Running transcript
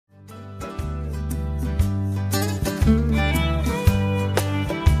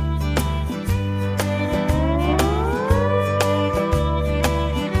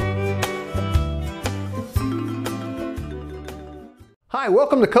Hi,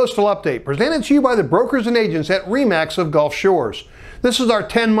 welcome to Coastal Update, presented to you by the brokers and agents at RE/MAX of Gulf Shores. This is our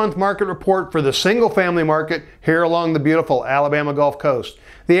 10-month market report for the single-family market here along the beautiful Alabama Gulf Coast,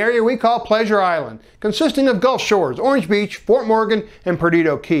 the area we call Pleasure Island, consisting of Gulf Shores, Orange Beach, Fort Morgan, and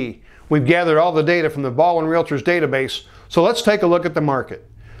Perdido Key. We've gathered all the data from the Baldwin Realtors database, so let's take a look at the market.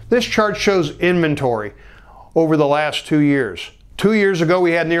 This chart shows inventory over the last 2 years. 2 years ago,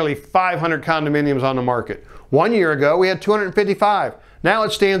 we had nearly 500 condominiums on the market. 1 year ago, we had 255. Now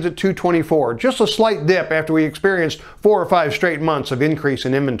it stands at 224, just a slight dip after we experienced 4 or 5 straight months of increase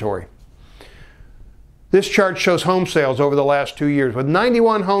in inventory. This chart shows home sales over the last 2 years, with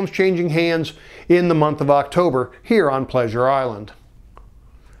 91 homes changing hands in the month of October here on Pleasure Island.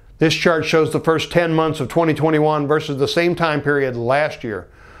 This chart shows the first 10 months of 2021 versus the same time period last year.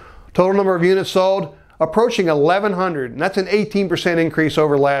 Total number of units sold approaching 1,100, and that's an 18% increase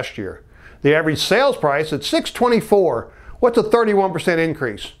over last year. The average sales price at $624. What's a 31%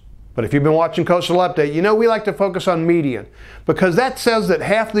 increase? But if you've been watching Coastal Update, you know we like to focus on median, because that says that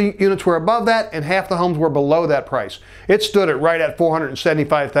half the units were above that and half the homes were below that price. It stood at right at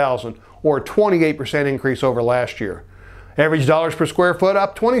 $475,000, or a 28% increase over last year. Average dollars per square foot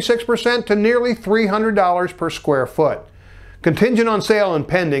up 26% to nearly $300 per square foot. Contingent on sale and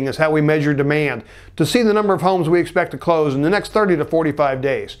pending is how we measure demand to see the number of homes we expect to close in the next 30 to 45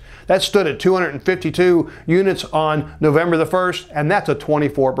 days. That stood at 252 units on November the 1st, and that's a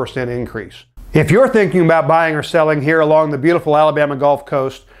 24% increase. If you're thinking about buying or selling here along the beautiful Alabama Gulf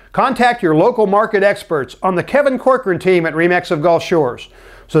Coast, contact your local market experts on the Kevin Corcoran Team at RE/MAX of Gulf Shores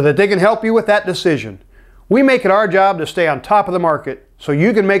so that they can help you with that decision. We make it our job to stay on top of the market so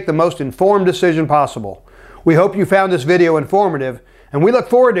you can make the most informed decision possible. We hope you found this video informative, and we look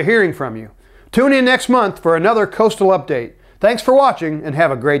forward to hearing from you. Tune in next month for another Coastal Update. Thanks for watching, and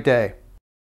have a great day.